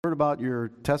heard about your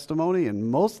testimony, and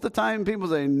most of the time people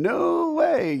say, no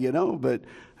way, but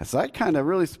so that kind of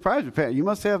really surprised me, Pat. You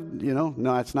must have, no,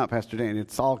 it's not Pastor Dane,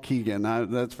 it's Saul Keegan,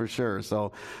 that's for sure.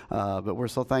 So, but we're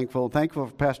so thankful for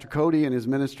Pastor Cody and his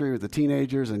ministry with the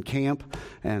teenagers and camp,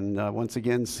 and once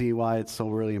again, see why it's so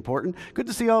really important. Good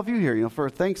to see all of you here, for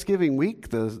Thanksgiving week,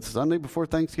 the Sunday before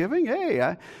Thanksgiving.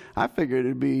 Hey, I figured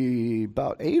it'd be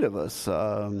about 8 of us,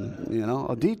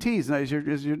 DT's. Now, is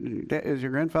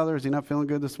your grandfather, is he not feeling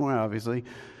good this morning? Obviously.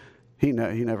 He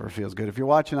never feels good. If you're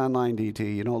watching online,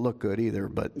 DT, you don't look good either,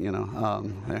 but, now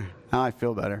I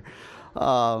feel better.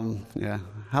 Yeah.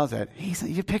 How's that?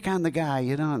 You pick on the guy,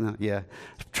 Yeah.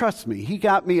 Trust me, he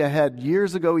got me ahead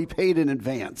years ago. He paid in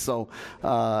advance, so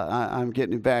I'm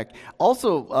getting it back.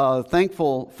 Also,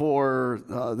 thankful for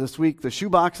this week. The shoe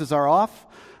boxes are off.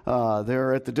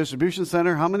 They're at the distribution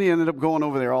center. How many ended up going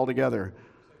over there all together?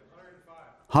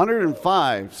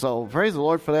 105. So praise the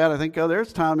Lord for that. I think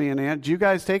there's Tommy and Aunt. Did you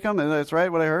guys take them? That's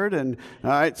right, what I heard. And all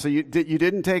right, so you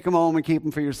didn't take them home and keep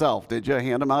them for yourself, did you?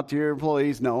 Hand them out to your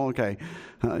employees? No, okay.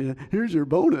 Here's your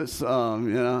bonus.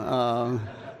 No,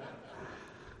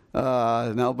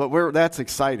 but that's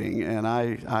exciting, and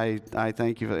I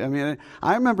thank you for that. I mean,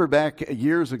 I remember back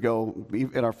years ago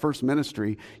at our first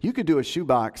ministry, you could do a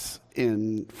shoebox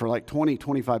for like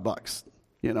 $20-25.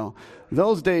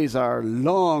 Those days are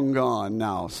long gone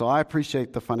now, so I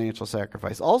appreciate the financial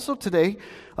sacrifice. Also today,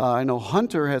 I know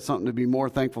Hunter has something to be more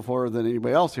thankful for than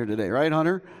anybody else here today, right,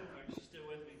 Hunter? She's still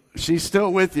with me. She's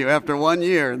still with you after 1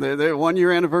 year. They're 1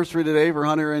 year anniversary today for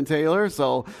Hunter and Taylor,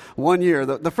 so 1 year.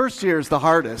 The first year is the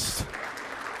hardest.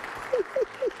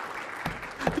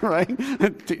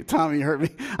 Right? Tommy heard me.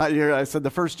 I said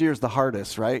the first year is the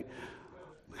hardest, right?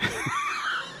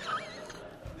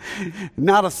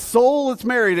 Not a soul that's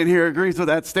married in here agrees with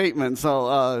that statement,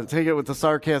 so take it with the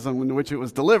sarcasm in which it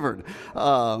was delivered.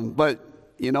 But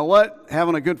you know what?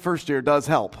 Having a good first year does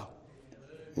help.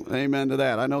 Amen to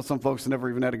that. I know some folks never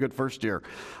even had a good first year.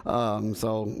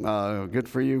 So good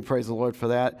for you. Praise the Lord for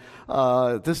that.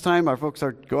 This time our folks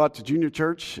go out to junior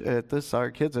church at this. Our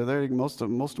kids are there. Most of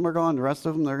them are gone. The rest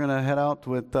of them, they're going to head out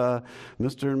with Mr.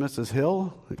 and Mrs.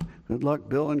 Hill. Good luck,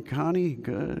 Bill and Connie.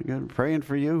 Good. Praying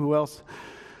for you. Who else?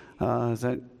 Is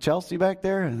that Chelsea back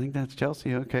there? I think that's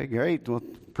Chelsea. Okay, great. Well,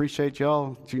 appreciate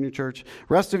y'all, junior church.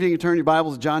 Rest of you can turn your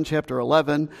Bibles to John chapter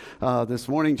 11. This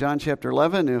morning, John chapter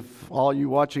 11. If all you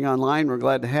watching online, we're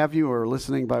glad to have you, or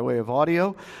listening by way of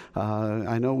audio.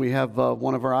 I know we have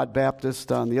one of our Odd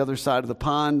Baptists on the other side of the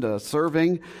pond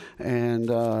serving,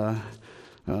 and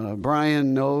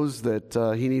Brian knows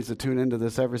that he needs to tune into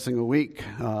this every single week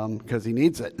because he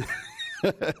needs it.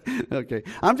 Okay.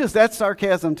 That's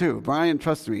sarcasm too. Brian,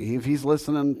 trust me, if he's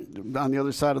listening on the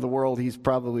other side of the world, he's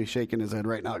probably shaking his head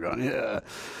right now going, yeah,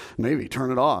 maybe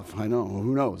turn it off. I know,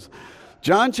 who knows?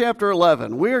 John chapter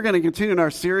 11. We are going to continue in our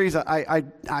series. I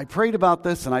prayed about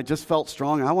this and I just felt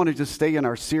strong. I want to just stay in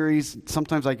our series.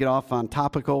 Sometimes I get off on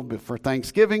topical for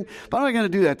Thanksgiving, but I'm not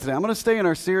going to do that today. I'm going to stay in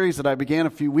our series that I began a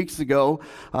few weeks ago.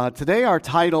 Today our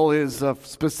title is,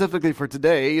 specifically for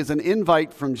today, is An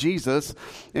Invite from Jesus.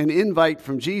 An Invite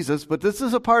from Jesus. But this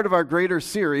is a part of our greater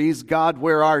series, God,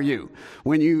 Where Are You?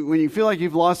 When you feel like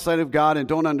you've lost sight of God and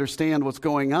don't understand what's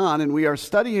going on, and we are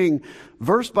studying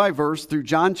verse by verse through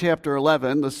John chapter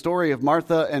 11, the story of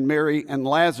Martha and Mary and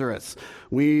Lazarus.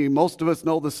 Most of us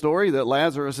know the story that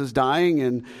Lazarus is dying,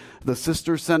 and the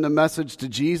sisters send a message to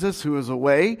Jesus, who is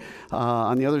away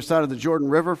on the other side of the Jordan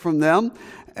River from them.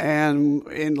 And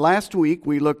in last week,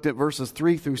 we looked at verses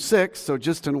 3 through 6. So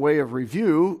just in way of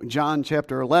review, John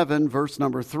chapter 11, verse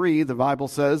number 3, the Bible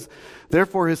says,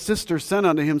 "Therefore his sisters sent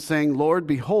unto him, saying, Lord,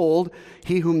 behold,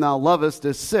 he whom thou lovest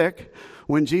is sick.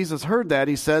 When Jesus heard that,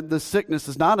 he said, This sickness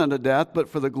is not unto death, but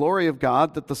for the glory of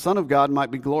God, that the Son of God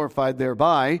might be glorified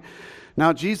thereby.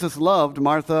 Now Jesus loved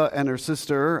Martha and her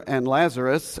sister and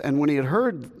Lazarus, and when he had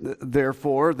heard,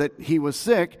 therefore, that he was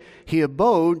sick, he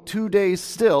abode 2 days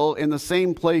still in the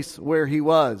same place where he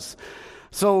was."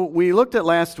 So we looked at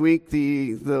last week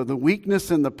the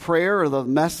weakness in the prayer or the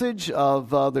message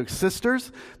of the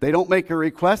sisters. They don't make a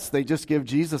request. They just give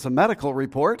Jesus a medical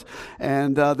report.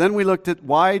 And then we looked at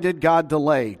why did God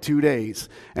delay 2 days?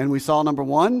 And we saw, number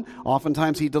one,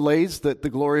 oftentimes he delays that the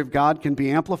glory of God can be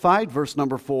amplified, verse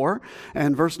number 4.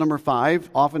 And verse number 5,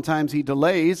 oftentimes he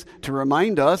delays to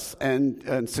remind us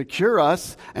and secure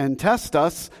us and test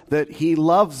us that he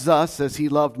loves us as he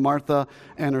loved Martha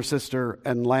and her sister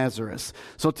and Lazarus.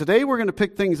 So today we're going to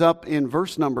pick things up in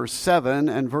verse number 7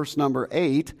 and verse number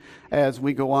 8 as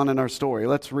we go on in our story.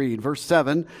 Let's read verse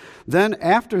 7. "Then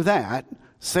after that,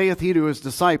 saith he to his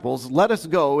disciples, Let us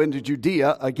go into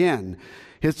Judea again.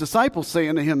 His disciples say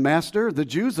unto him, Master, the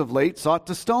Jews of late sought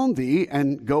to stone thee,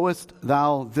 and goest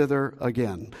thou thither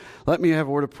again? Let me have a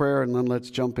word of prayer, and then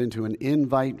let's jump into an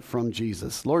invite from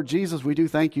Jesus. Lord Jesus, we do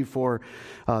thank you for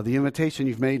the invitation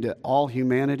you've made to all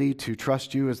humanity to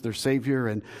trust you as their Savior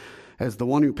and as the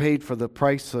one who paid for the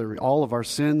price of all of our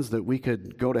sins that we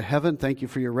could go to heaven. Thank you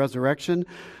for your resurrection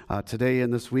today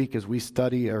and this week as we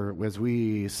study or as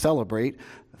we celebrate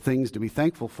things to be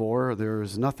thankful for.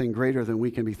 There's nothing greater than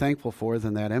we can be thankful for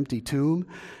than that empty tomb,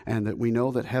 and that we know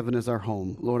that heaven is our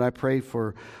home. Lord, I pray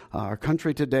for our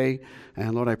country today,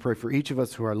 and Lord, I pray for each of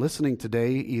us who are listening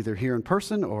today, either here in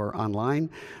person or online.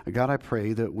 God, I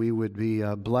pray that we would be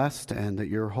blessed and that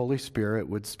your Holy Spirit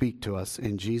would speak to us.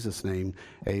 In Jesus' name,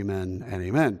 amen and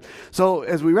amen. So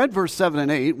as we read verse 7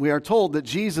 and 8, we are told that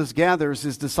Jesus gathers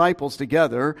his disciples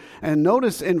together, and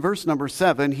notice in verse number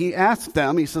 7, he asks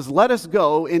them, he says, let us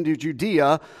go into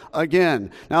Judea again.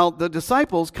 Now, the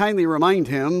disciples kindly remind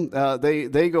him,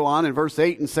 they go on in verse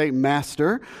 8 and say,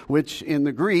 Master, which in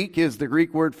the Greek is the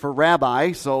Greek word for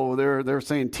rabbi. So they're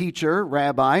saying teacher,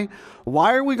 rabbi.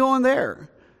 Why are we going there?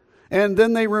 And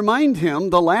then they remind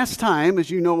him the last time, as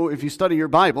you know, if you study your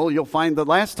Bible, you'll find the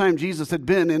last time Jesus had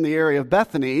been in the area of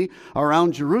Bethany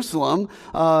around Jerusalem,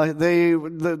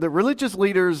 the religious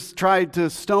leaders tried to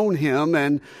stone him,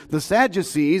 and the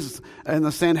Sadducees and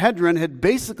the Sanhedrin had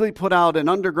basically put out an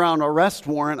underground arrest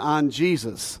warrant on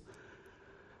Jesus.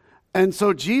 And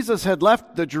so Jesus had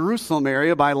left the Jerusalem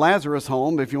area by Lazarus'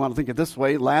 home. If you want to think it this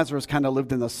way, Lazarus kind of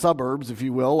lived in the suburbs, if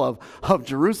you will, of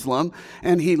Jerusalem.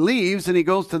 And he leaves and he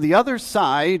goes to the other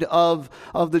side of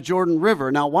the Jordan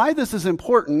River. Now, why this is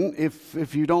important,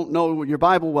 if you don't know your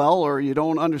Bible well or you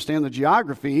don't understand the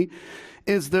geography,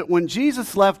 is that when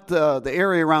Jesus left the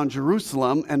area around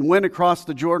Jerusalem and went across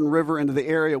the Jordan River into the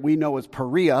area we know as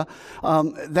Perea,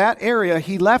 that area,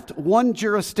 he left one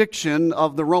jurisdiction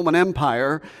of the Roman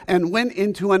Empire and went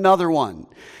into another one.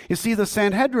 You see, the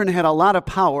Sanhedrin had a lot of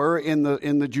power in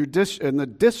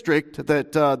the district,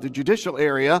 that the judicial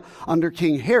area under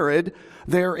King Herod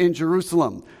there in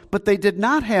Jerusalem. But they did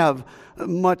not have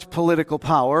much political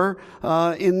power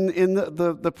in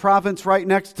the province right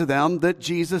next to them that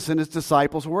Jesus and his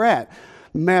disciples were at.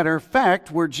 Matter of fact,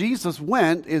 where Jesus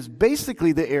went is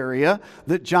basically the area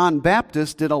that John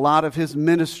Baptist did a lot of his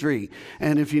ministry.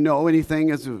 And if you know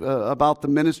anything about the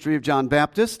ministry of John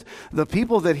Baptist, the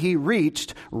people that he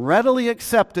reached readily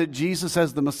accepted Jesus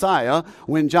as the Messiah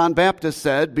when John Baptist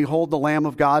said, Behold the Lamb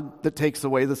of God that takes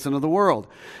away the sin of the world.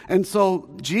 And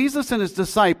so Jesus and his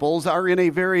disciples are in a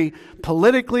very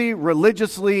politically,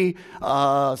 religiously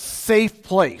safe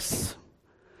place.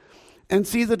 And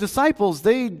see, the disciples,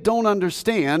 they don't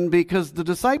understand, because the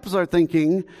disciples are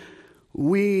thinking,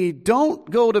 we don't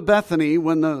go to Bethany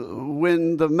when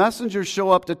the messengers show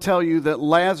up to tell you that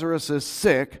Lazarus is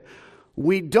sick.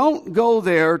 We don't go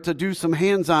there to do some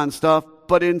hands-on stuff,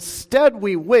 but instead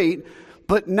we wait.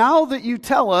 But now that you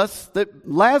tell us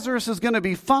that Lazarus is going to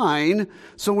be fine,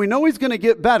 so we know he's going to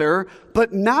get better,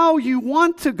 but now you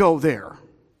want to go there.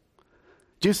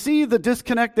 Do you see the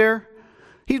disconnect there?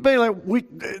 He's basically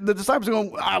like, the disciples are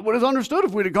going, I would have understood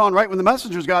if we'd have gone right when the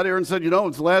messengers got here and said,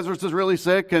 it's Lazarus is really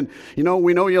sick, and,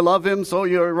 we know you love him, so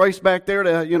you race back there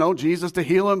to, Jesus to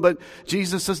heal him, but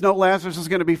Jesus says, no, Lazarus is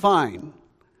going to be fine.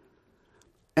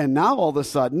 And now all of a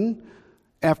sudden,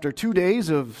 after 2 days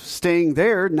of staying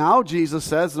there, now Jesus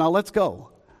says, now let's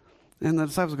go. And the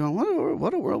disciples are going,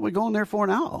 what are we going there for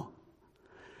now?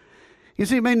 You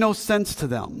see, it made no sense to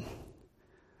them.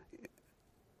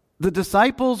 The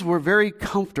disciples were very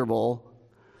comfortable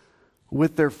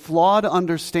with their flawed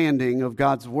understanding of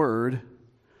God's word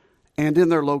and in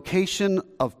their location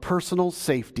of personal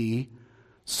safety,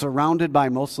 surrounded by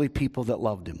mostly people that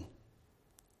loved him.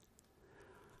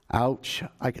 Ouch.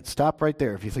 I could stop right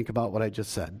there if you think about what I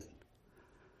just said.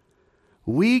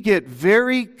 We get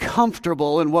very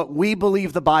comfortable in what we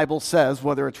believe the Bible says,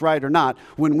 whether it's right or not,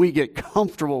 when we get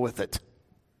comfortable with it.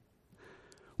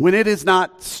 When it is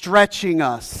not stretching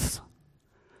us.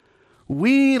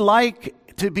 We like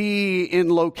to be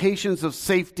in locations of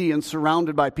safety and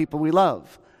surrounded by people we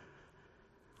love.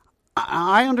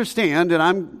 I understand,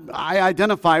 and I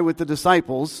identify with the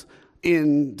disciples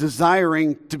in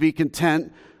desiring to be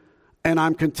content, and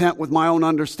I'm content with my own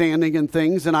understanding and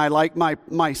things, and I like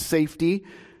my safety.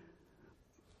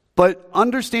 But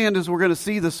understand, as we're going to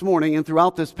see this morning and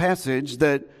throughout this passage,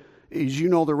 that as you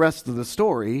know the rest of the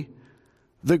story,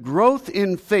 the growth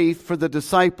in faith for the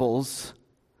disciples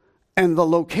and the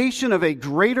location of a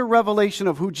greater revelation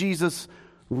of who Jesus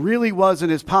really was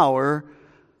in his power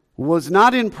was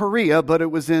not in Perea, but it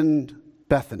was in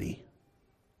Bethany.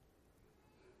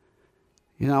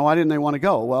 Why didn't they want to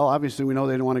go? Well, obviously we know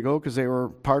they didn't want to go because they were,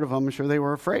 part of them, I'm sure they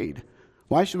were afraid.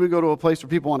 Why should we go to a place where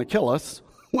people want to kill us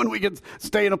when we can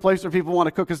stay in a place where people want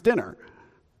to cook us dinner?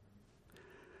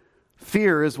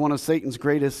 Fear is one of Satan's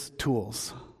greatest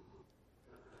tools.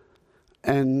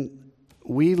 And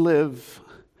we live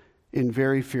in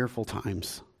very fearful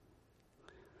times.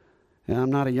 And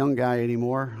I'm not a young guy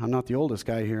anymore. I'm not the oldest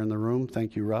guy here in the room.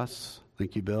 Thank you, Russ.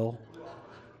 Thank you, Bill.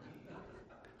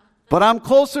 But I'm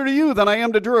closer to you than I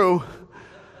am to Drew.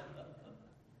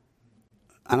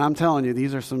 And I'm telling you,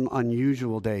 these are some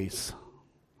unusual days.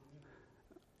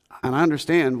 And I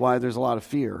understand why there's a lot of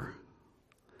fear.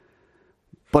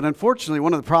 But unfortunately,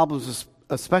 one of the problems,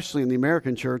 especially in the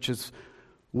American church, is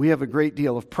we have a great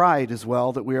deal of pride as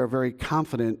well, that we are very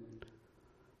confident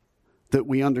that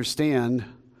we understand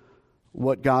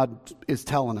what God is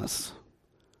telling us.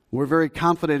 We're very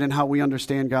confident in how we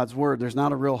understand God's word. There's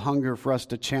not a real hunger for us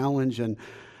to challenge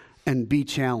and be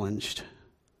challenged.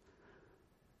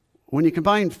 When you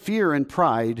combine fear and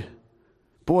pride,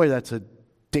 boy, that's a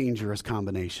dangerous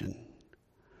combination.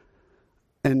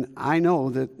 And I know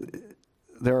that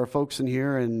there are folks in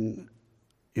here, and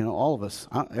all of us,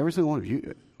 every single one of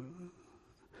you,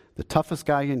 the toughest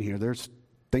guy in here, there's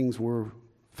things we're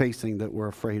facing that we're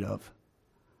afraid of.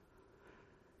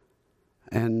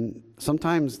 And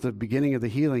sometimes the beginning of the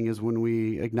healing is when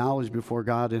we acknowledge before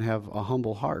God and have a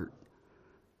humble heart.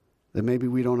 That maybe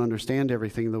we don't understand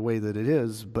everything the way that it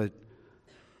is, but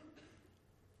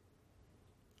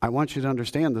I want you to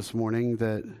understand this morning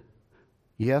that,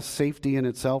 yes, safety in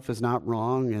itself is not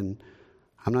wrong, and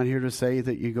I'm not here to say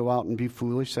that you go out and be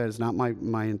foolish. That is not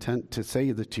my intent to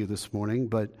say that to you this morning,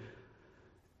 but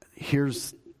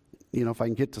here's, if I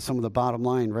can get to some of the bottom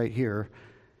line right here.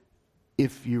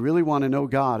 If you really want to know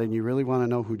God and you really want to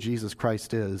know who Jesus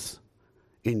Christ is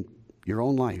in your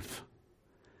own life,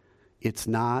 it's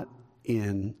not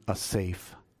in a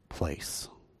safe place.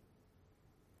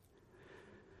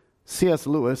 C.S.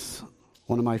 Lewis,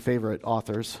 one of my favorite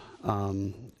authors,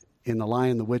 in The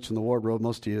Lion, the Witch, and the Wardrobe,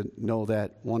 most of you know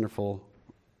that wonderful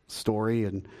story,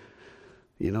 and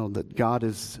that God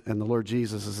is, and the Lord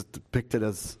Jesus is depicted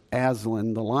as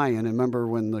Aslan, the lion. And remember,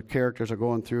 when the characters are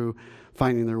going through,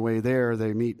 finding their way there,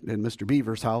 they meet in Mr.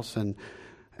 Beaver's house, and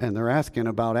they're asking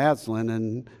about Aslan,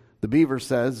 and the Beaver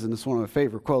says, and it's one of my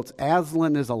favorite quotes,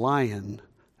 "Aslan is a lion,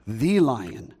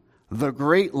 the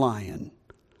great lion."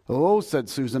 "Oh," said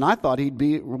Susan, "I thought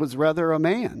was rather a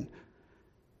man.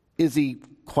 Is he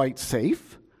quite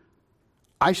safe?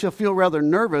 I shall feel rather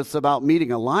nervous about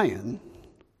meeting a lion."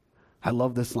 I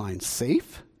love this line.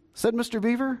 "Safe?" said Mr.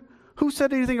 Beaver. "Who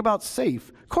said anything about safe?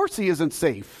 Of course he isn't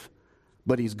safe.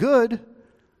 But he's good.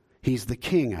 He's the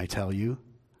king, I tell you."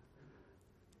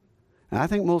 And I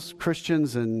think most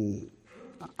Christians, and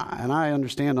I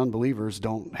understand unbelievers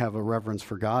don't have a reverence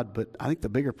for God, but I think the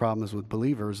bigger problem is with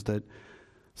believers that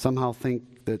somehow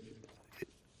think that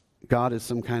God is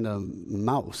some kind of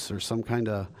mouse or some kind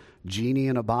of genie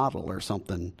in a bottle or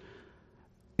something,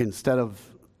 instead of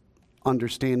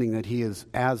understanding that he is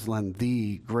Aslan,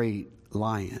 the great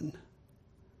lion.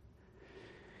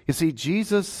 You see,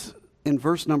 Jesus in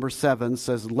verse number 7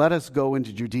 says, "Let us go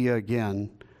into Judea again."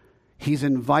 He's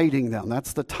inviting them.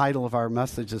 That's the title of our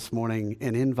message this morning,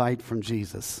 an invite from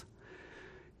Jesus.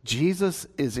 Jesus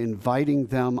is inviting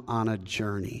them on a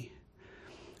journey.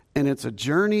 And it's a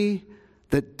journey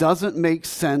that doesn't make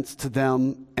sense to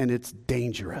them, and it's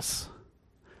dangerous.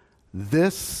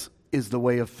 This is the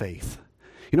way of faith.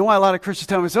 You know why a lot of Christians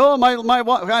tell me,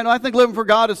 I think living for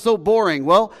God is so boring.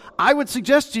 Well, I would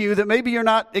suggest to you that maybe you're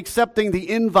not accepting the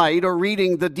invite or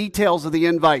reading the details of the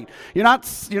invite. You're not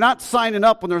signing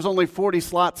up when there's only 40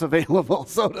 slots available,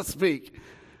 so to speak.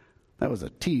 That was a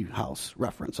tea house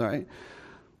reference, all right?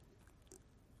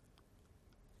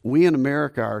 We in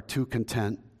America are too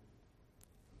content,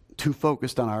 too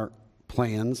focused on our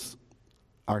plans,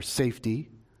 our safety.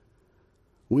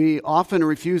 We often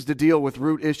refuse to deal with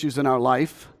root issues in our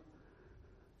life.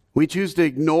 We choose to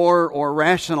ignore or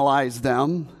rationalize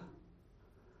them.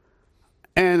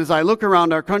 And as I look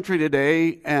around our country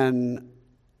today and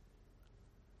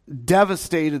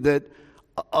devastated that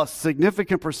a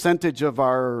significant percentage of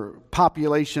our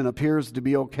population appears to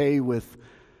be okay with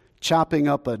chopping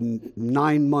up a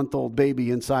 9-month-old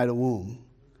baby inside a womb.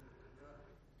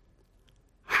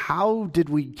 How did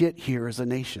we get here as a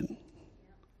nation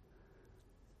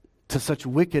to such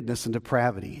wickedness and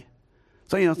depravity?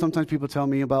 So, sometimes people tell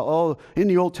me about, in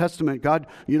the Old Testament, God,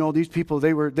 these people,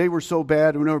 they were so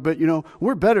bad, but,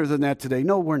 we're better than that today.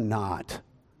 No, we're not.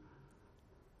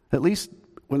 At least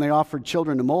when they offered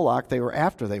children to Moloch, they were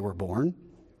after they were born.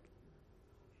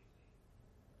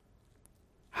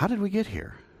 How did we get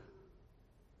here?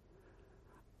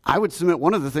 I would submit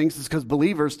one of the things is because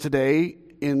believers today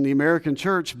in the American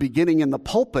church, beginning in the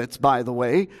pulpits, by the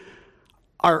way,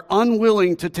 are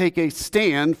unwilling to take a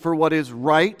stand for what is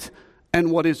right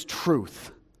and what is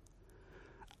truth.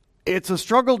 It's a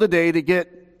struggle today to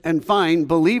get and find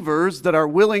believers that are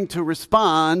willing to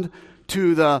respond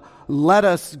to the let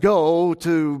us go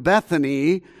to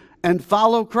Bethany and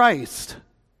follow Christ.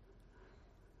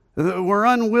 We're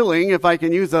unwilling, if I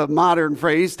can use a modern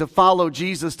phrase, to follow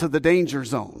Jesus to the danger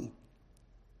zone.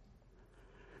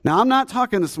 Now, I'm not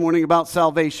talking this morning about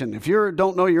salvation. If you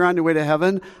don't know you're on your way to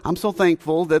heaven, I'm so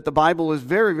thankful that the Bible is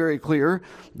very, very clear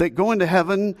that going to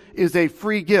heaven is a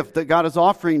free gift that God is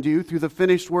offering to you through the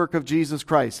finished work of Jesus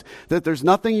Christ. That there's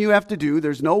nothing you have to do.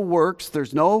 There's no works.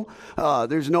 There's no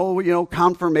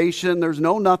confirmation. There's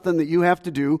no nothing that you have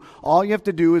to do. All you have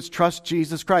to do is trust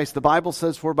Jesus Christ. The Bible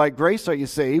says, "For by grace are you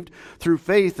saved through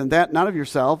faith, and that not of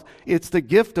yourself. It's the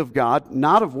gift of God,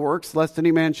 not of works, lest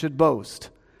any man should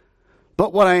boast."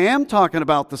 But what I am talking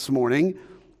about this morning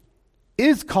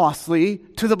is costly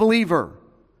to the believer.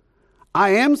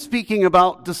 I am speaking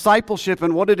about discipleship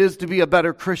and what it is to be a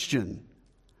better Christian.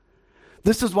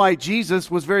 This is why Jesus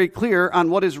was very clear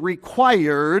on what is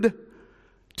required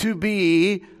to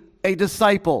be a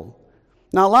disciple.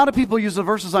 Now, a lot of people use the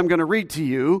verses I'm going to read to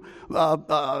you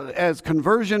as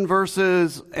conversion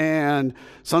verses and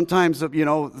sometimes,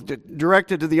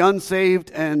 directed to the unsaved.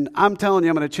 And I'm telling you,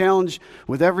 I'm going to challenge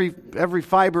with every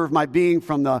fiber of my being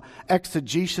from the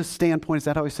exegesis standpoint. Is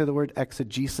that how I say the word?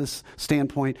 Exegesis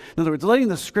standpoint. In other words, letting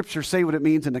the Scripture say what it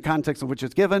means in the context in which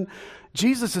it's given.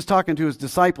 Jesus is talking to his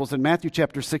disciples in Matthew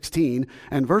chapter 16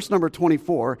 and verse number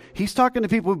 24. He's talking to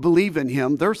people who believe in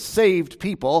him. They're saved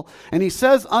people. And he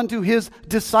says unto his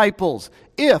disciples,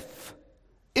 if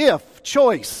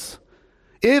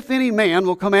any man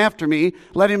will come after me,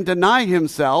 let him deny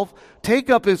himself, take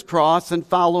up his cross, and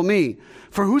follow me.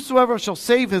 For whosoever shall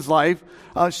save his life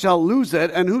shall lose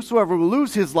it, and whosoever will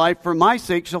lose his life for my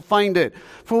sake shall find it.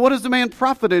 For what is a man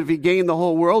profited if he gain the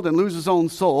whole world and lose his own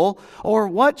soul? Or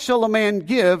what shall a man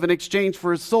give in exchange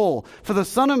for his soul? For the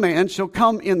Son of Man shall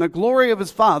come in the glory of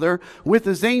his Father with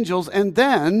his angels, and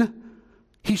then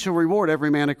he shall reward every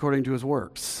man according to his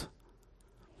works.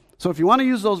 So if you want to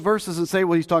use those verses and say,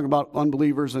 well, he's talking about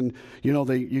unbelievers and,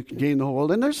 you can gain the whole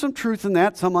world. And there's some truth in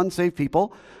that, some unsaved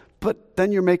people. But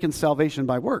then you're making salvation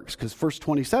by works. Because verse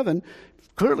 27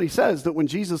 clearly says that when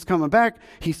Jesus is coming back,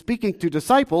 he's speaking to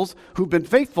disciples who've been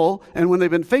faithful. And when they've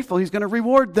been faithful, he's going to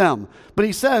reward them. But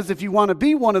he says if you want to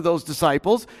be one of those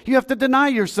disciples, you have to deny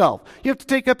yourself. You have to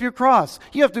take up your cross.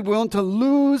 You have to be willing to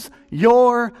lose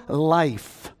your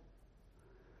life.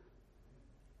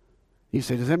 You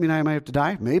say, does that mean I might have to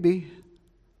die? Maybe.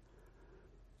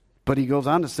 But he goes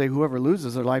on to say, whoever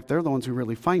loses their life, they're the ones who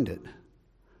really find it.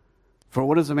 For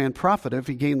what does a man profit if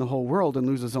he gain the whole world and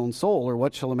lose his own soul? Or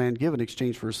what shall a man give in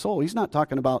exchange for his soul? He's not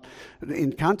talking about,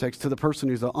 in context, to the person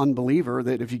who's an unbeliever,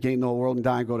 that if you gain the whole world and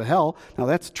die and go to hell. Now,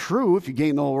 that's true. If you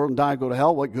gain the whole world and die and go to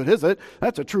hell, what good is it?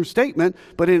 That's a true statement.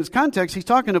 But in his context, he's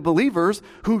talking to believers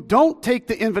who don't take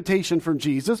the invitation from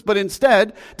Jesus, but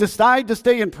instead decide to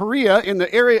stay in Perea, in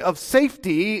the area of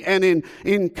safety and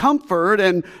in comfort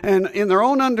and in their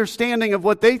own understanding of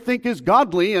what they think is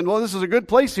godly. And, well, this is a good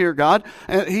place here, God.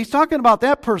 And he's talking about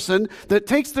that person that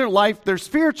takes their life, their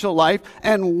spiritual life,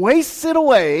 and wastes it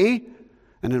away.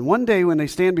 And then one day when they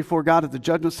stand before God at the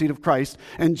judgment seat of Christ,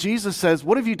 and Jesus says,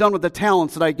 what have you done with the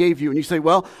talents that I gave you? And you say,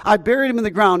 well, I buried them in the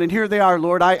ground, and here they are,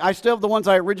 Lord. I still have the ones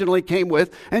I originally came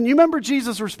with. And you remember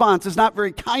Jesus' response is not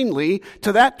very kindly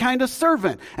to that kind of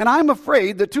servant. And I'm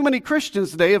afraid that too many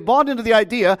Christians today have bought into the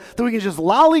idea that we can just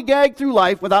lollygag through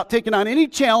life without taking on any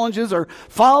challenges or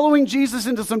following Jesus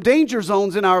into some danger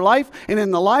zones in our life and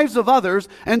in the lives of others,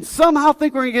 and somehow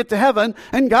think we're going to get to heaven,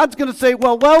 and God's going to say,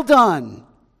 well done.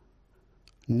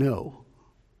 No,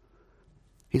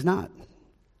 he's not.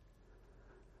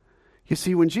 You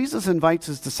see, when Jesus invites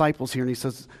his disciples here and he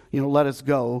says, let us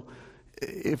go,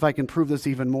 if I can prove this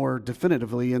even more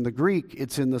definitively, in the Greek,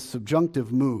 it's in the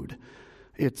subjunctive mood.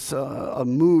 It's a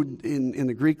mood in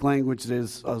the Greek language that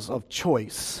is of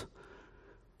choice,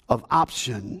 of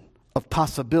option, of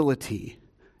possibility.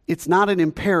 It's not an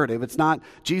imperative. It's not,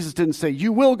 Jesus didn't say,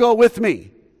 you will go with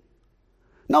me.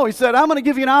 No, he said, I'm going to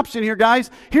give you an option here, guys.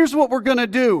 Here's what we're going to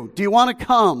do. Do you want to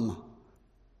come?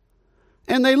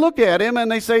 And they look at him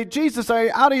and they say, Jesus, are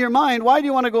you out of your mind? Why do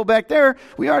you want to go back there?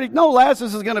 We already know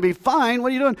Lazarus is going to be fine.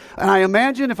 What are you doing? And I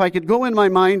imagine if I could go in my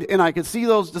mind and I could see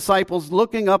those disciples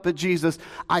looking up at Jesus,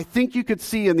 I think you could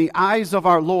see in the eyes of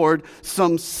our Lord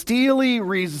some steely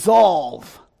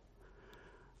resolve.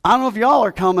 I don't know if y'all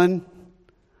are coming,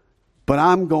 but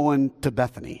I'm going to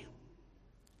Bethany.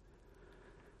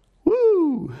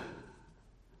 Woo!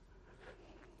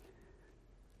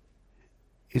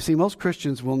 You see, most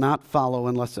Christians will not follow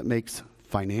unless it makes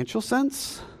financial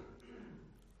sense,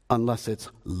 unless it's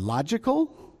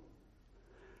logical.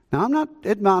 Now, I'm not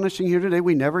admonishing here today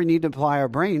we never need to apply our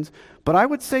brains, but I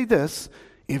would say this: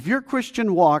 if your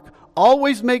Christian walk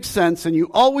always makes sense and you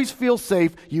always feel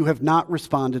safe, you have not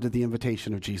responded to the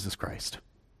invitation of Jesus Christ.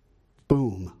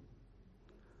 Boom.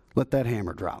 Let that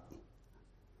hammer drop.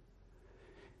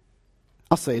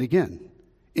 I'll say it again.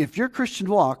 If your Christian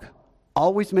walk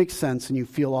always makes sense and you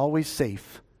feel always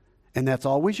safe, and that's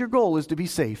always your goal, is to be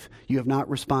safe, you have not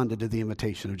responded to the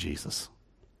invitation of Jesus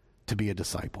to be a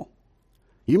disciple.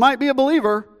 You might be a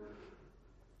believer,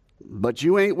 but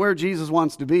you ain't where Jesus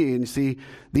wants to be. And you see,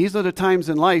 these are the times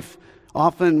in life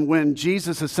often when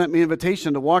Jesus has sent me an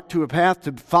invitation to walk to a path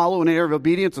to follow an area of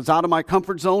obedience that's out of my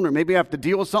comfort zone, or maybe I have to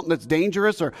deal with something that's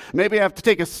dangerous, or maybe I have to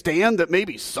take a stand that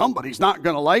maybe somebody's not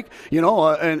going to like,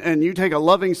 and you take a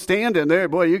loving stand in there,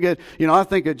 boy, you get, I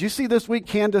think, did you see this week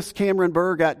Candace Cameron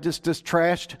Burr got just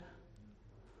trashed?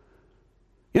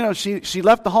 She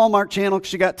left the Hallmark Channel because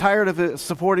she got tired of it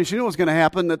supporting. She knew what was going to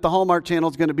happen, that the Hallmark Channel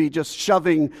is going to be just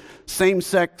shoving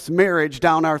same-sex marriage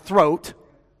down our throat.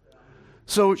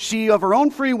 So she, of her own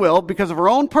free will, because of her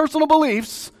own personal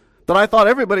beliefs that I thought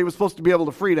everybody was supposed to be able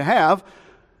to free to have,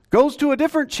 goes to a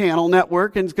different channel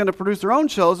network and is going to produce her own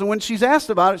shows. And when she's asked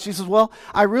about it, she says, well,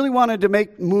 I really wanted to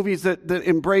make movies that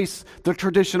embrace the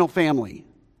traditional family.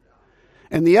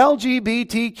 And the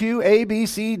LGBTQ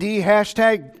ABCD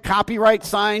hashtag copyright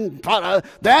sign,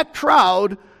 that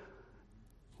crowd,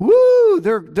 woo,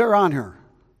 they're on her.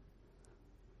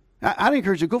 I'd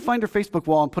encourage you, go find her Facebook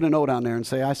wall and put a note on there and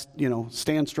say,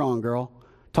 stand strong, girl.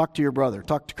 Talk to your brother.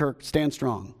 Talk to Kirk. Stand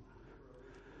strong.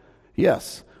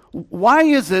 Yes. Why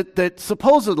is it that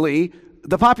supposedly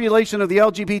the population of the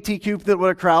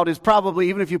LGBTQ crowd is probably,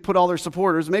 even if you put all their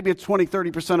supporters, maybe it's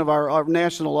 20-30% of our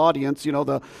national audience,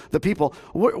 the people.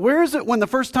 Where is it when the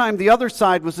first time the other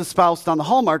side was espoused on the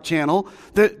Hallmark Channel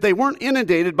that they weren't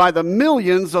inundated by the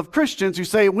millions of Christians who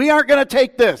say, we aren't going to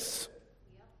take this?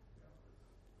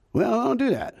 Well, don't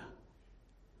do that.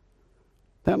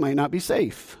 That might not be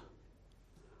safe.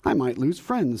 I might lose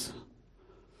friends.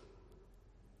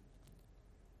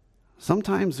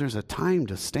 Sometimes there's a time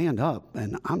to stand up,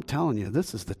 and I'm telling you,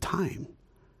 this is the time.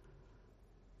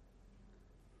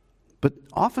 But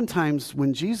oftentimes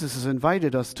when Jesus has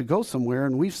invited us to go somewhere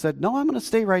and we've said, no, I'm going to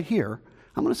stay right here.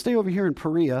 I'm going to stay over here in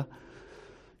Perea.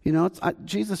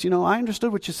 Jesus, I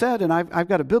understood what you said, and I've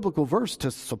got a biblical verse to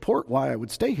support why I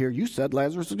would stay here. You said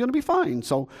Lazarus is going to be fine.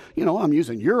 So, I'm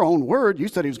using your own word. You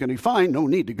said he was going to be fine. No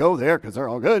need to go there because they're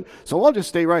all good. So I'll just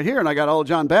stay right here. And I got all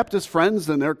John Baptist friends,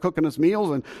 and they're cooking us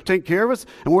meals and taking care of us.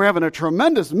 And we're having a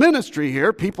tremendous ministry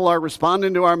here. People are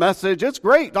responding to our message. It's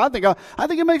great. I think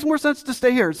it makes more sense to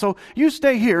stay here. So you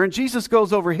stay here, and Jesus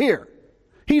goes over here.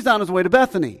 He's on his way to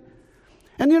Bethany.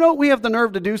 And what we have the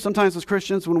nerve to do sometimes as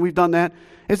Christians when we've done that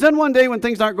is then one day when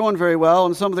things aren't going very well,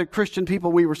 and some of the Christian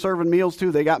people we were serving meals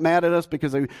to, they got mad at us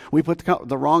because we put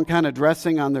the wrong kind of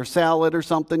dressing on their salad or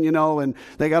something, and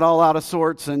they got all out of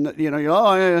sorts, and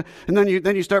and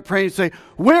then you start praying and say,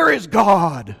 where is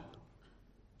God?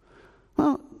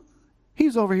 Well,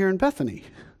 he's over here in Bethany.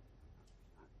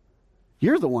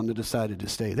 You're the one that decided to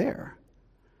stay there.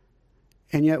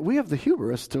 And yet we have the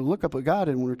hubris to look up at God,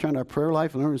 and when we're trying to our prayer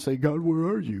life and say, God, where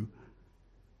are you?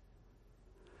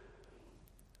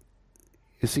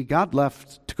 You see, God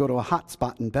left to go to a hot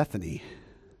spot in Bethany,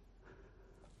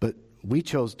 but we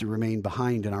chose to remain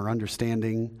behind in our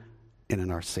understanding and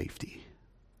in our safety.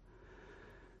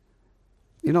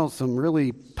 Some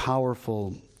really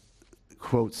powerful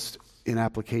quotes in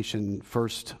application.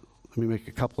 First, let me make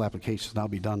a couple applications and I'll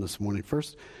be done this morning.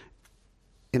 First,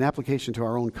 in application to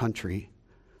our own country,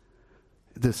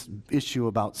 this issue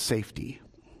about safety.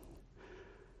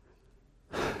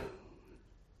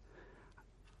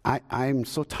 I'm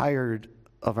so tired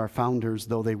of our founders,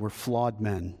 though they were flawed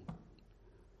men.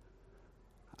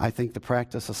 I think the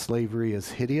practice of slavery is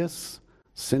hideous,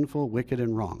 sinful, wicked,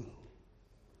 and wrong.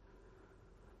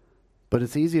 But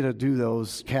it's easy to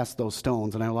cast those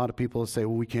stones. And I have a lot of people that say,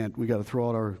 well, we got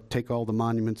to take all the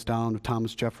monuments down of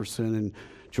Thomas Jefferson and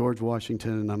George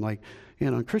Washington. And I'm like,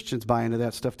 Christians buy into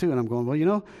that stuff too. And I'm going,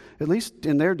 well, at least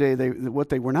in their day, what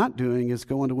they were not doing is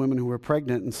going to women who were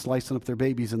pregnant and slicing up their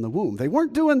babies in the womb. They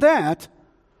weren't doing that.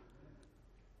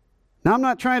 Now, I'm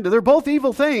not trying to, they're both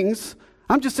evil things.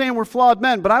 I'm just saying we're flawed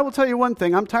men. But I will tell you one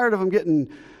thing, I'm tired of them getting,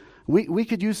 we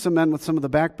could use some men with some of the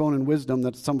backbone and wisdom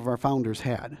that some of our founders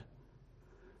had.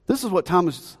 This is what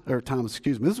this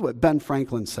is what Ben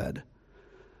Franklin said.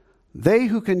 They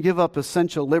who can give up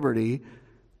essential liberty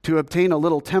to obtain a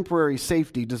little temporary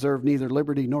safety deserve neither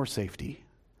liberty nor safety.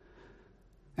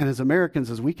 And as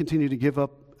Americans, as we continue to give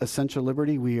up essential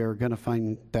liberty, we are going to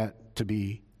find that to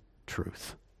be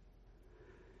truth.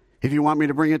 If you want me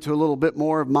to bring it to a little bit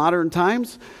more of modern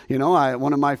times,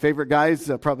 one of my favorite guys,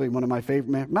 probably one of my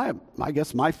favorite, I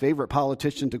guess my favorite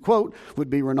politician to quote would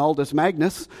be Ronaldus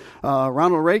Magnus.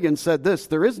 Ronald Reagan said this: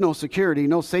 "There is no security,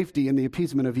 no safety in the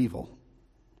appeasement of evil."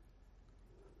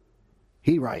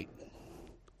 He right.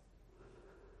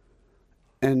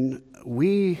 And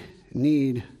we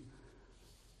need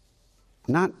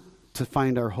not to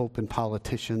find our hope in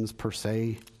politicians per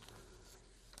se.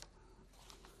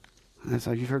 As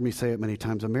you've heard me say it many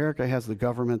times, America has the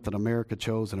government that America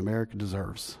chose and America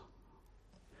deserves.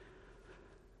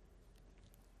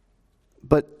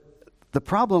 But the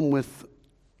problem with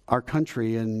our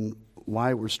country and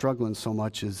why we're struggling so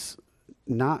much is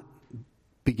not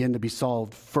begin to be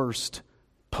solved first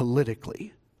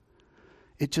politically.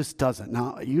 It just doesn't.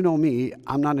 Now, you know me,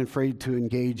 I'm not afraid to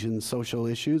engage in social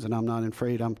issues, and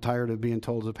I'm tired of being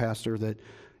told as a pastor that,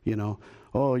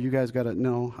 oh, you guys got to,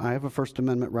 no, I have a First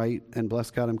Amendment right, and bless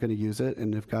God, I'm going to use it,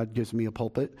 and if God gives me a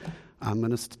pulpit, I'm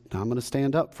going to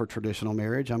stand up for traditional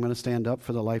marriage. I'm going to stand up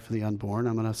for the life of the unborn.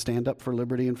 I'm going to stand up for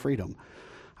liberty and freedom.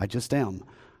 I just am.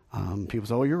 People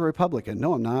say, oh, you're a Republican.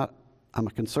 No, I'm not. I'm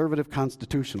a conservative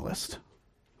constitutionalist.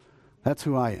 That's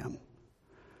who I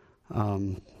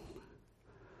am.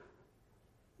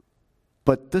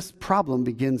 But this problem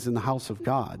begins in the house of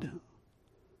God.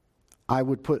 I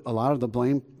would put a lot of the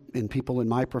blame in people in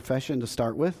my profession to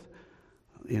start with.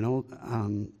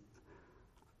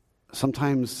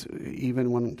 Sometimes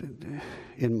even when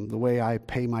in the way I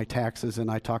pay my taxes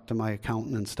and I talk to my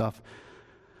accountant and stuff,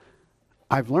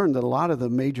 I've learned that a lot of the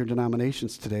major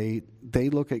denominations today,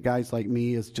 they look at guys like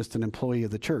me as just an employee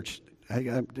of the church.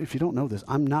 If you don't know this,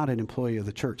 I'm not an employee of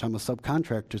the church. I'm a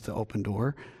subcontractor to Open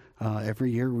Door.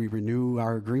 Every year we renew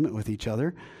our agreement with each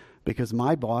other because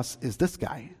my boss is this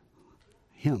guy,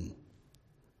 him.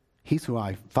 He's who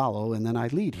I follow, and then I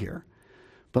lead here.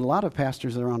 But a lot of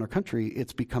pastors around our country,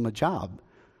 it's become a job.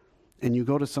 And you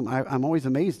go to I'm always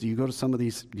amazed. You go to some of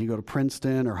these, you go to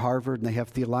Princeton or Harvard, and they have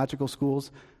theological schools.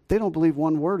 They don't believe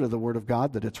one word of the Word of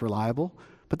God, that it's reliable.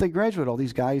 But they graduate all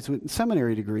these guys with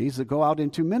seminary degrees that go out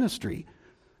into ministry.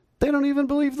 They don't even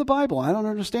believe the Bible. I don't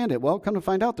understand it. Well, come to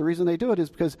find out, the reason they do it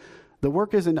is because the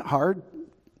work isn't hard,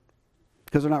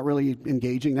 because they're not really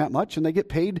engaging that much, and they get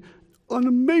paid an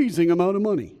amazing amount of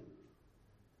money.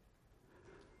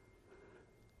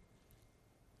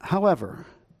 However,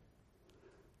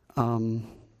 the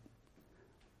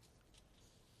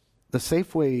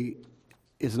safe way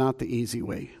is not the easy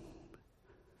way.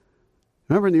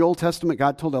 Remember in the Old Testament,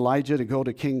 God told Elijah to go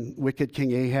to wicked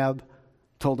King Ahab,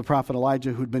 told the prophet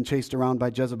Elijah, who'd been chased around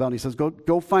by Jezebel, and he says,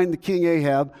 go find the king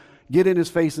Ahab, get in his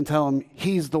face and tell him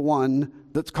he's the one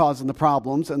that's causing the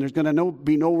problems, and there's going to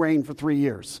be no rain for 3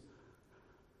 years.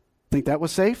 Think that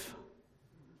was safe?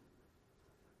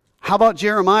 How about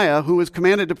Jeremiah, who was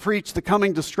commanded to preach the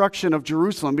coming destruction of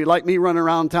Jerusalem? Be like me running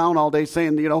around town all day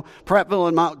saying, Prattville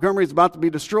and Montgomery is about to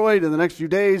be destroyed in the next few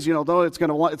days, though it's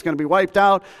going to be wiped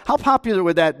out. How popular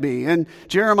would that be? And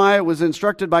Jeremiah was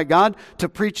instructed by God to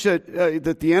preach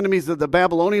that the enemies of the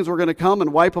Babylonians were going to come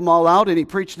and wipe them all out, and he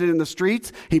preached it in the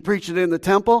streets, he preached it in the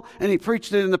temple, and he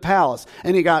preached it in the palace.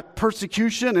 And he got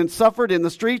persecution and suffered in the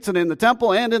streets and in the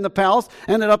temple and in the palace,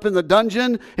 ended up in the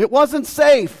dungeon. It wasn't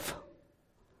safe.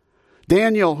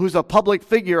 Daniel, who's a public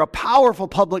figure, a powerful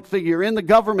public figure in the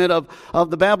government of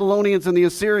the Babylonians and the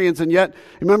Assyrians, and yet,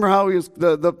 remember how he was,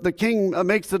 the king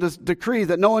makes the decree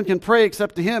that no one can pray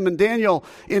except to him, and Daniel,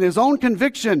 in his own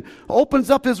conviction, opens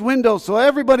up his window so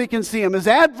everybody can see him, his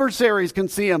adversaries can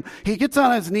see him. He gets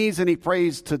on his knees and he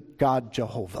prays to God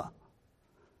Jehovah.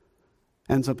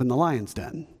 Ends up in the lion's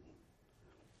den.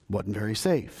 Wasn't very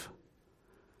safe.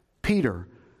 Peter,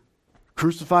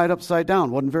 crucified upside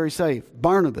down, wasn't very safe.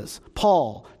 Barnabas,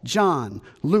 Paul, John,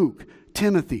 Luke,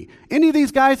 Timothy. Any of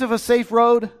these guys have a safe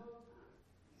road?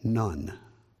 None.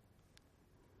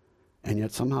 And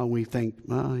yet somehow we think,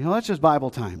 well, that's just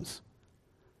Bible times.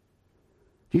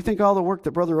 Do you think all the work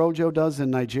that Brother Ojo does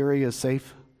in Nigeria is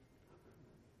safe?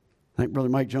 I think Brother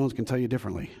Mike Jones can tell you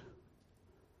differently.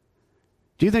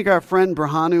 Do you think our friend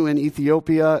Brahanu in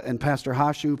Ethiopia and Pastor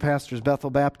Hashu, pastors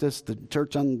Bethel Baptist, the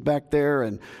church on back there,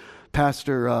 and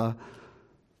Pastor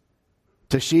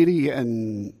Tashidi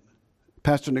and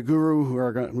Pastor Naguru,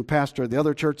 who pastor the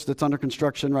other church that's under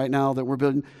construction right now that we're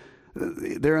building,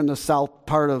 they're in the south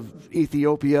part of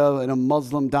Ethiopia in a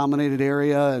Muslim-dominated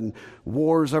area, and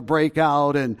wars are break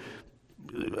out, and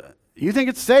you think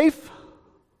it's safe?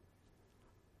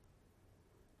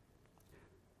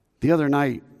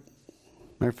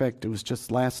 Matter of fact, it was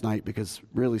just last night, because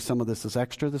really some of this is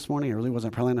extra this morning. I really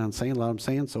wasn't planning on saying a lot I'm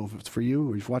saying, so if it's for you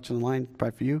or you're watching online,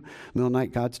 probably for you. Middle of the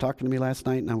night, God's talking to me last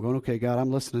night, and I'm going, okay, God,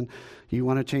 I'm listening. You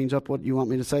want to change up what you want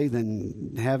me to say,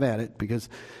 then have at it. Because,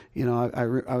 I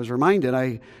was reminded,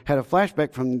 I had a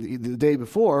flashback from the day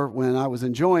before when I was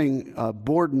enjoying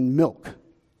Borden milk.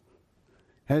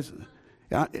 Does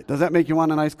that make you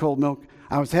want a nice cold milk?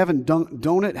 I was having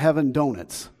Donut Heaven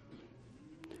donuts.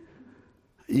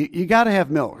 You got to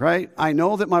have milk, right? I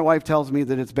know that my wife tells me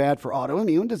that it's bad for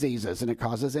autoimmune diseases and it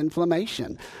causes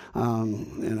inflammation.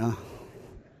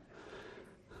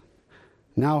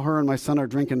 Now her and my son are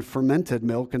drinking fermented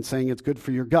milk and saying it's good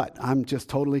for your gut. I'm just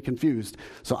totally confused.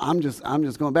 So I'm just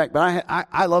going back. But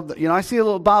I love that. I see a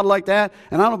little bottle like that,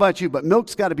 and I don't know about you, but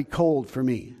milk's got to be cold for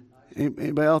me.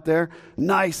 Anybody out there?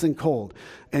 Nice and cold.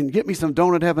 And get me some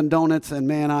Donut Heaven donuts, and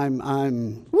man,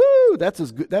 I'm woo, that's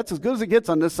as good as it gets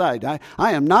on this side. I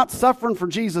am not suffering for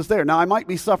Jesus there. Now I might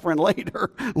be suffering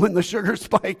later when the sugar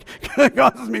spike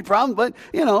causes me problems, but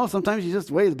sometimes you just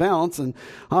weigh the balance and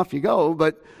off you go.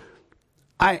 But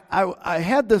I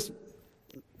had this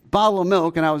bottle of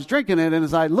milk and I was drinking it, and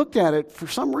as I looked at it, for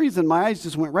some reason my eyes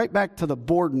just went right back to the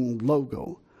Borden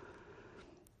logo.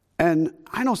 And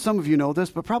I know some of you know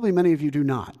this, but probably many of you do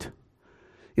not.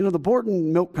 The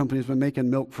Borden Milk Company has been making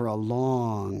milk for a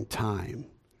long time.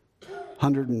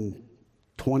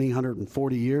 120,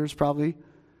 140 years probably.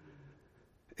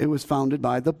 It was founded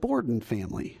by the Borden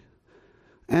family.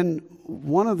 And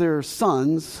one of their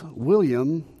sons,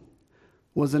 William,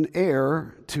 was an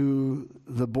heir to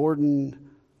the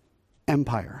Borden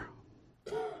Empire.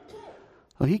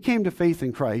 Well, he came to faith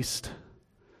in Christ,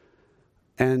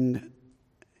 and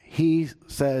he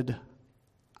said,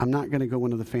 I'm not going to go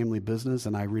into the family business,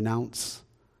 and I renounce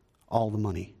all the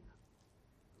money.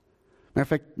 Matter of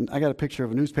fact, I got a picture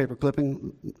of a newspaper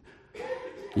clipping.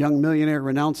 Young millionaire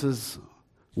renounces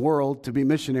world to be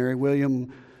missionary.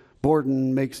 William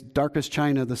Borden makes darkest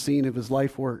China the scene of his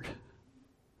life work.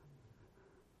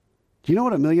 Do you know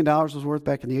what $1 million was worth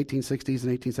back in the 1860s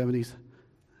and 1870s?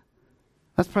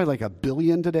 That's probably like $1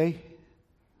 billion today.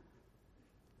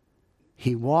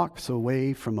 He walks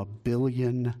away from $1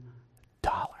 billion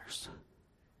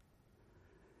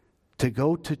to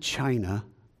go to China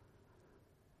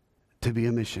to be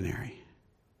a missionary.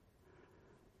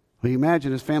 Well, you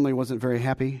imagine his family wasn't very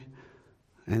happy,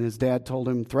 and his dad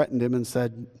threatened him and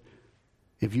said,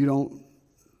 if you don't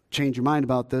change your mind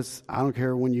about this, I don't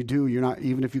care when you do,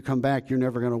 even if you come back, you're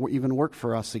never going to even work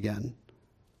for us again.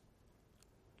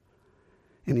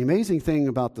 And the amazing thing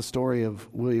about the story of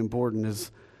William Borden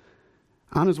is,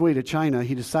 on his way to China,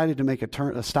 he decided to make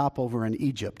a stopover in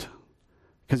Egypt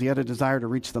because he had a desire to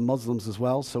reach the Muslims as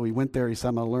well. So he went there. He said,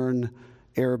 I'm going to learn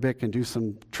Arabic and do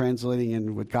some translating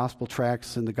and with gospel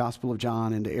tracts in the Gospel of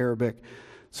John into Arabic.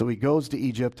 So he goes to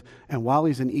Egypt, and while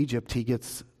he's in Egypt, he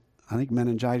gets, I think,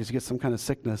 meningitis. He gets some kind of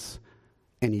sickness,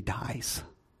 and he dies.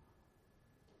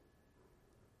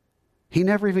 He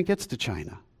never even gets to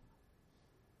China.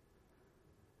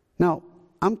 Now,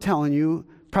 I'm telling you,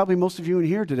 probably most of you in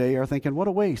here today are thinking, what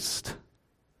a waste.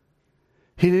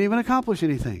 He didn't even accomplish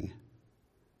anything.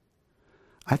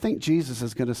 I think Jesus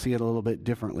is going to see it a little bit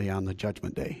differently on the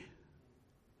judgment day.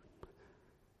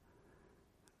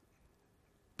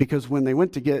 Because when they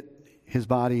went to get his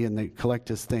body and they collect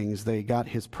his things, they got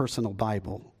his personal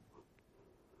Bible.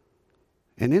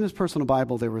 And in his personal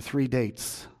Bible, there were 3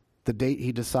 dates. The date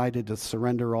he decided to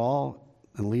surrender all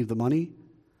and leave the money.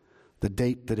 The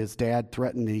date that his dad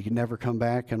threatened that he could never come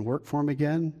back and work for him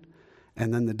again.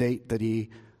 And then the date that he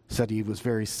said he was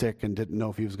very sick and didn't know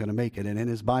if he was going to make it. And in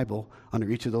his Bible, under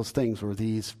each of those things were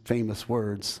these famous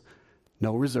words: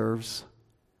 no reserves,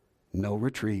 no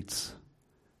retreats,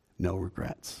 no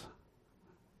regrets.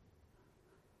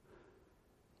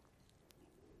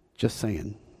 Just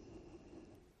saying.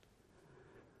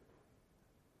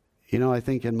 I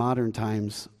think in modern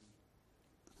times,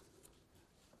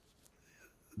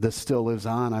 this still lives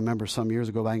on. I remember some years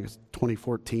ago, I think it was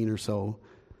 2014 or so,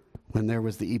 when there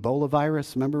was the Ebola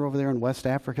virus, remember over there in West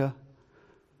Africa?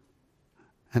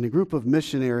 And a group of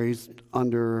missionaries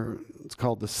it's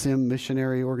called the SIM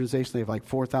Missionary Organization. They have like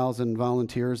 4,000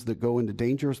 volunteers that go into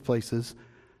dangerous places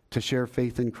to share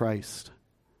faith in Christ.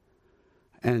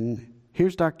 And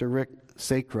here's Dr. Rick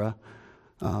Sacra.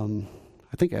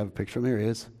 I think I have a picture of him. There he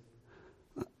is.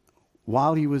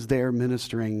 While he was there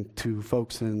ministering to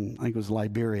folks in, I think it was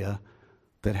Liberia,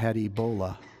 that had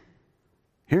Ebola.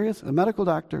 Here he is, a medical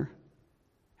doctor.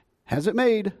 Has it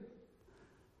made.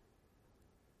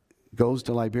 Goes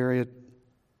to Liberia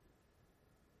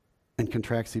and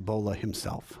contracts Ebola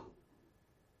himself.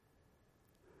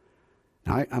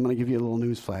 Now, I'm going to give you a little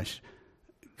news flash.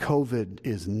 COVID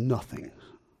is nothing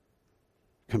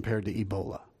compared to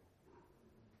Ebola.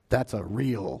 That's a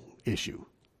real issue.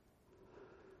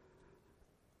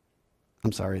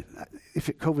 I'm sorry, if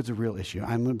COVID's a real issue,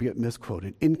 I'm going to get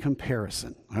misquoted. In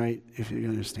comparison, all right, if you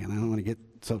understand. I don't want to get,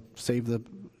 so save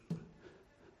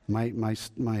my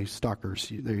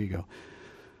stalkers. There you go.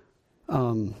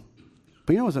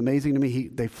 But you know what's amazing to me?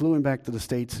 They flew him back to the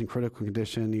States in critical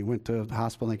condition. He went to the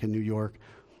hospital like in New York,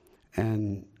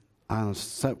 and I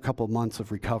don't know, a couple of months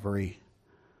of recovery.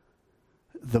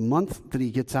 The month that he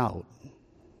gets out,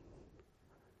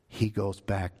 he goes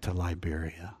back to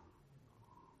Liberia.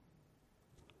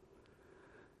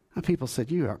 And people said,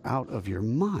 "You are out of your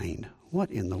mind. What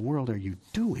in the world are you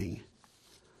doing?"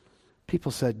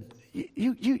 People said,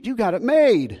 "You got it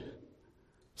made.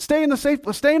 Stay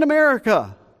in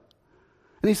America."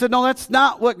 And he said, "No, that's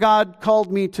not what God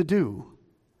called me to do."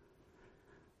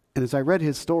 And as I read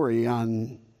his story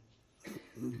on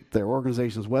their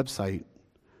organization's website,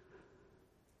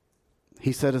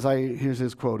 he said, here's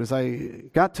his quote, "As I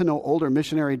got to know older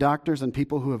missionary doctors and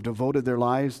people who have devoted their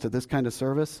lives to this kind of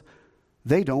service,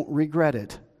 they don't regret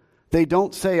it. They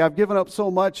don't say, 'I've given up so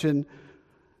much and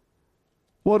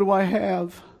what do I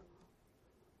have?'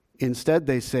 Instead,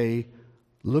 they say,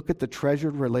 'Look at the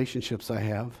treasured relationships I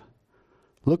have.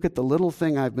 Look at the little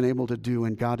thing I've been able to do,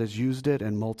 and God has used it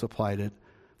and multiplied it.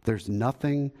 There's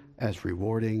nothing as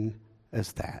rewarding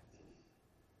as that.'"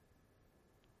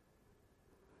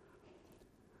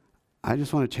 I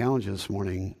just want to challenge you this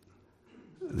morning.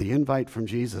 The invite from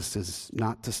Jesus is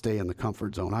not to stay in the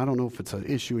comfort zone. I don't know if it's an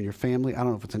issue in your family. I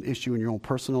don't know if it's an issue in your own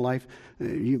personal life.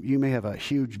 You may have a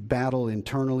huge battle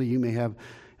internally. You may have,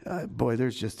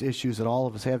 there's just issues that all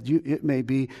of us have. It may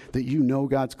be that you know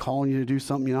God's calling you to do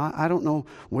something. You know, I don't know,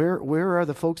 where are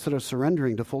the folks that are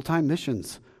surrendering to full-time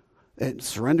missions and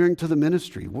surrendering to the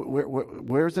ministry?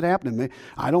 Where is it happening?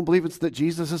 I don't believe it's that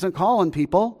Jesus isn't calling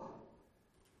people.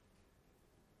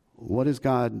 What is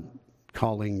God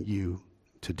calling you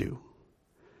to do?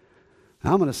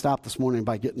 Now, I'm going to stop this morning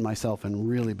by getting myself in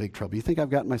really big trouble. You think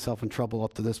I've gotten myself in trouble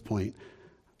up to this point?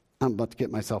 I'm about to get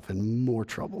myself in more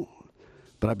trouble.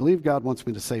 But I believe God wants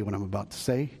me to say what I'm about to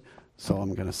say, so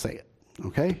I'm going to say it.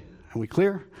 Okay? Are we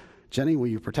clear? Jenny, will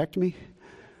you protect me?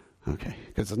 Okay,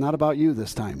 because it's not about you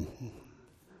this time.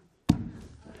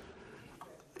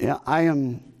 Yeah, I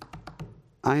am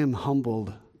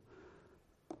humbled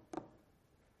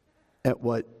at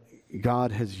what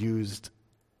God has used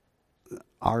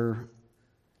our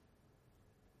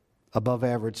above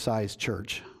average sized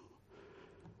church.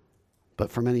 But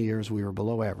for many years we were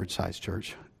below average sized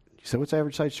church. You say, what's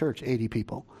average sized church? 80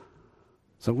 people.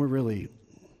 So we're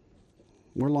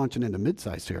launching into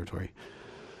mid-sized territory.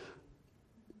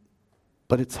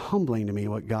 But it's humbling to me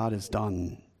what God has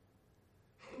done.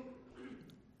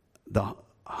 The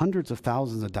hundreds of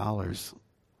thousands of dollars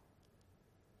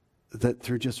that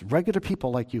through just regular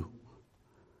people like you,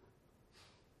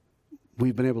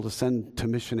 we've been able to send to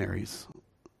missionaries.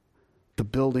 The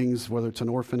buildings, whether it's an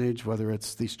orphanage, whether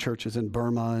it's these churches in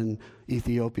Burma and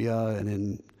Ethiopia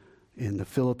and in the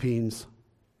Philippines.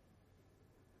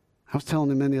 I was telling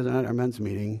them in the other night at our men's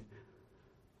meeting,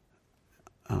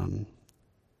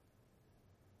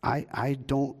 I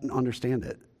don't understand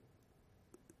it.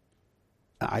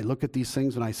 I look at these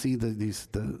things when I see this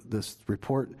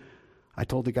report. I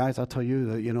told the guys, I'll tell you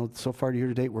that, so far year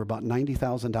to date, we're about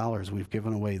 $90,000 we've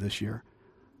given away this year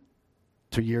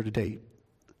to year to date.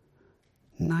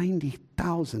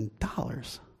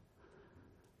 $90,000.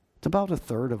 It's about a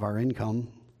third of our income,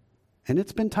 and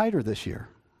it's been tighter this year.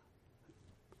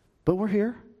 But we're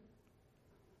here.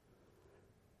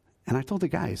 And I told the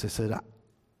guys, I said, the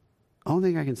only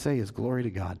thing I can say is glory to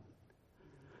God.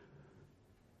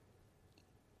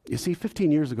 You see,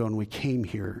 15 years ago when we came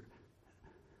here,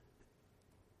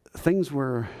 things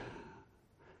were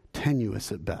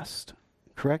tenuous at best.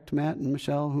 Correct, Matt and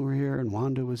Michelle, who were here, and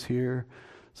Wanda was here.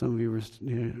 Some of you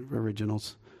were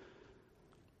originals.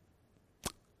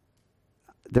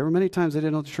 There were many times I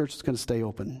didn't know the church was going to stay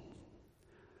open.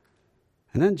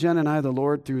 And then Jen and I, the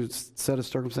Lord, through a set of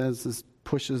circumstances,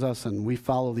 pushes us, and we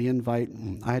follow the invite.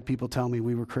 And I had people tell me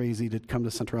we were crazy to come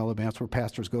to Central Alabama. It's where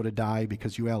pastors go to die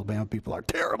because you Alabama people are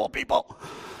terrible people.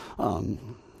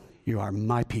 You are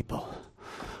my people.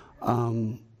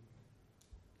 And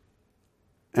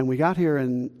we got here,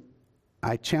 and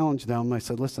I challenged them. I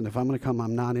said, listen, if I'm going to come,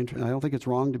 I'm not interested. I don't think it's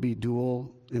wrong to be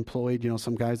dual employed.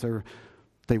 Some guys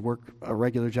they work a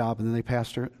regular job and then they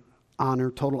pastor.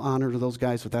 Total honor to those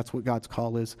guys if that's what God's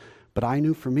call is. But I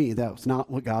knew for me that was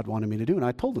not what God wanted me to do. And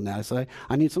I told them that. I said,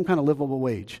 I need some kind of livable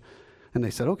wage. And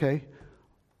they said, okay,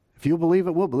 If you'll believe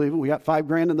it, we'll believe it. We got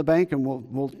 $5,000 in the bank, and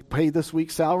we'll pay this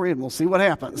week's salary, and we'll see what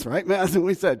happens, right, man? And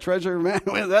we said, treasure, man,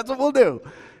 that's what we'll do.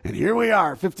 And here we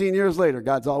are, 15 years later.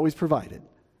 God's always provided.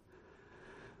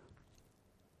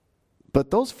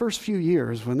 But those first few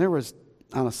years, when there was,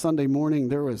 on a Sunday morning,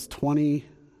 there was 20,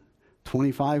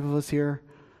 25 of us here,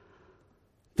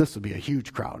 this would be a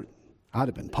huge crowd. I'd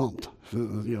have been pumped,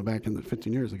 back in the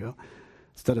 15 years ago.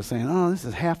 Instead of saying, oh, this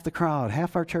is half the crowd,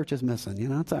 half our church is missing.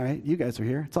 It's all right. You guys are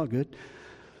here. It's all good.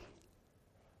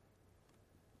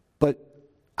 But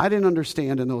I didn't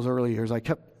understand in those early years. I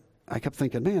kept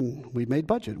thinking, man, we made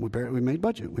budget. We made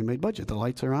budget. We made budget. The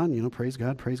lights are on, praise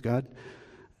God, praise God.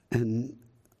 And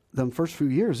the first few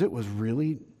years, it was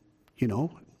really,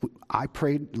 I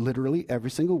prayed literally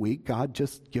every single week, God,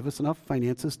 just give us enough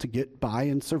finances to get by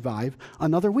and survive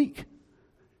another week.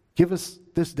 Give us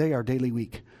this day our daily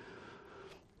week.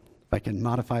 If I can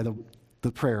modify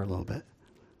the prayer a little bit.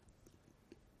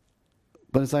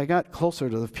 But as I got closer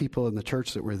to the people in the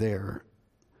church that were there,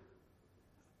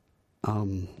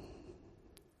 one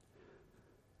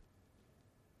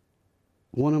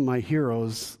of my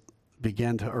heroes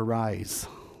began to arise.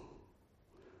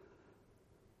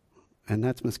 And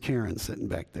that's Miss Karen sitting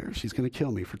back there. She's going to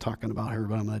kill me for talking about her,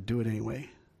 but I'm going to do it anyway.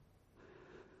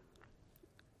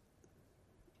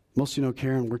 Most of you know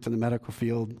Karen worked in the medical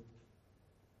field,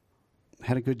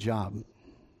 had a good job.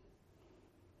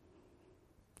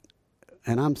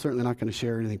 And I'm certainly not going to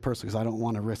share anything personal because I don't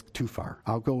want to risk too far.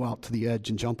 I'll go out to the edge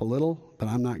and jump a little, but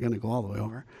I'm not going to go all the way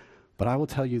over. But I will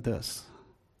tell you this,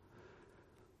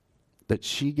 that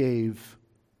she gave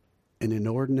an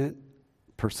inordinate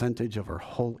percentage of her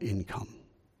whole income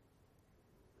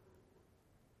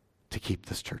to keep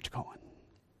this church going.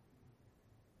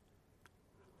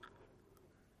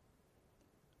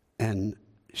 And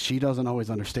she doesn't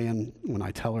always understand when I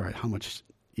tell her how much,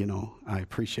 I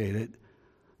appreciate it.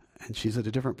 And she's at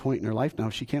a different point in her life now.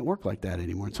 She can't work like that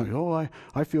anymore. And so,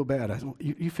 I feel bad. I said,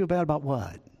 you feel bad about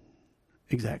what?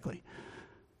 Exactly.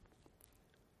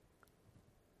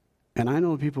 And I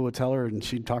know people would tell her, and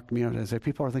she'd talk to me, and I'd say,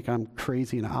 people think I'm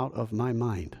crazy and out of my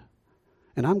mind.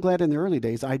 And I'm glad in the early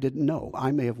days I didn't know.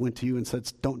 I may have went to you and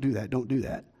said, don't do that, don't do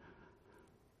that.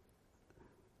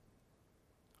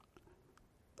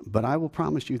 But I will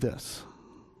promise you this.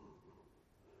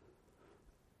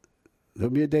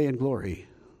 There'll be a day in glory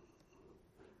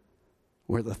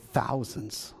where the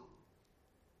thousands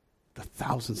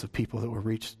of people that were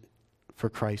reached for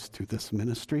Christ through this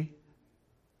ministry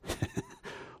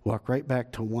walk right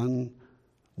back to one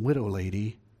widow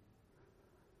lady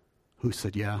who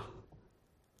said, yeah,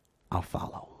 I'll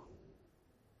follow.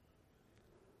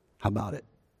 How about it?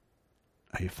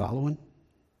 Are you following?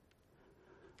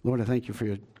 Lord, I thank you for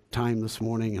your time this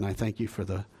morning, and I thank you for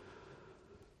the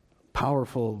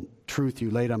powerful truth you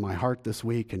laid on my heart this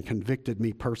week and convicted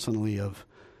me personally of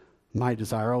my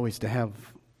desire always to have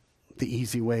the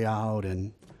easy way out.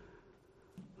 And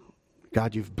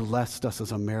God, you've blessed us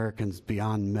as Americans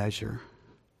beyond measure.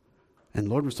 And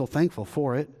Lord, we're so thankful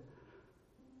for it.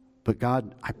 But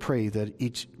God, I pray that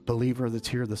each believer that's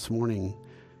here this morning,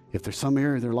 if there's some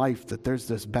area of their life that there's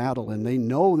this battle and they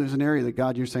know there's an area that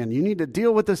God, you're saying, you need to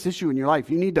deal with this issue in your life.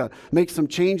 You need to make some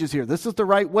changes here. This is the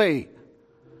right way.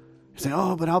 You say,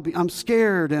 but I'm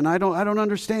scared and I don't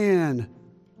understand.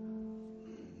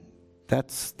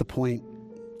 That's the point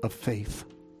of faith.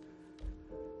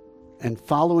 And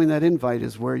following that invite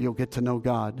is where you'll get to know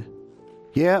God.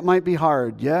 Yeah, it might be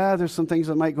hard. Yeah, there's some things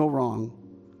that might go wrong.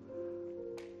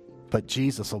 But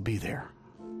Jesus will be there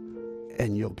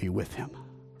and you'll be with him.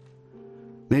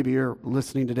 Maybe you're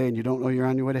listening today and you don't know you're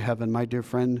on your way to heaven. My dear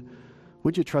friend,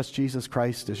 would you trust Jesus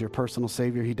Christ as your personal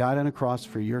Savior? He died on a cross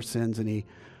for your sins and he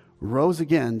rose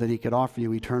again that he could offer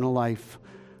you eternal life.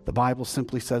 The Bible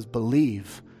simply says,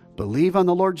 believe. Believe on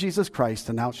the Lord Jesus Christ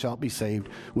and thou shalt be saved.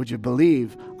 Would you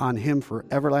believe on him for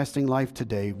everlasting life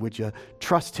today? Would you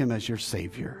trust him as your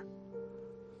Savior?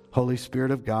 Holy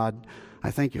Spirit of God,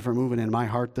 I thank you for moving in my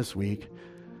heart this week.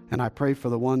 And I pray for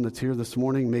the one that's here this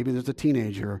morning. Maybe there's a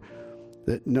teenager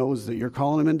that knows that you're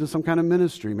calling him into some kind of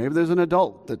ministry. Maybe there's an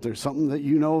adult that there's something that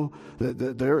you know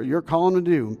that you're calling him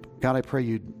to do. God, I pray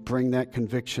you'd bring that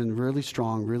conviction really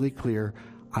strong, really clear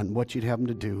on what you'd have him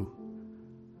to do.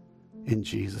 In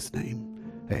Jesus'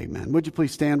 name, amen. Would you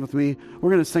please stand with me? We're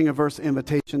going to sing a verse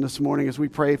invitation this morning as we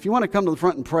pray. If you want to come to the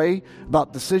front and pray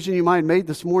about the decision you might have made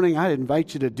this morning, I'd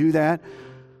invite you to do that.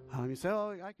 You say,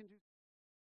 I can do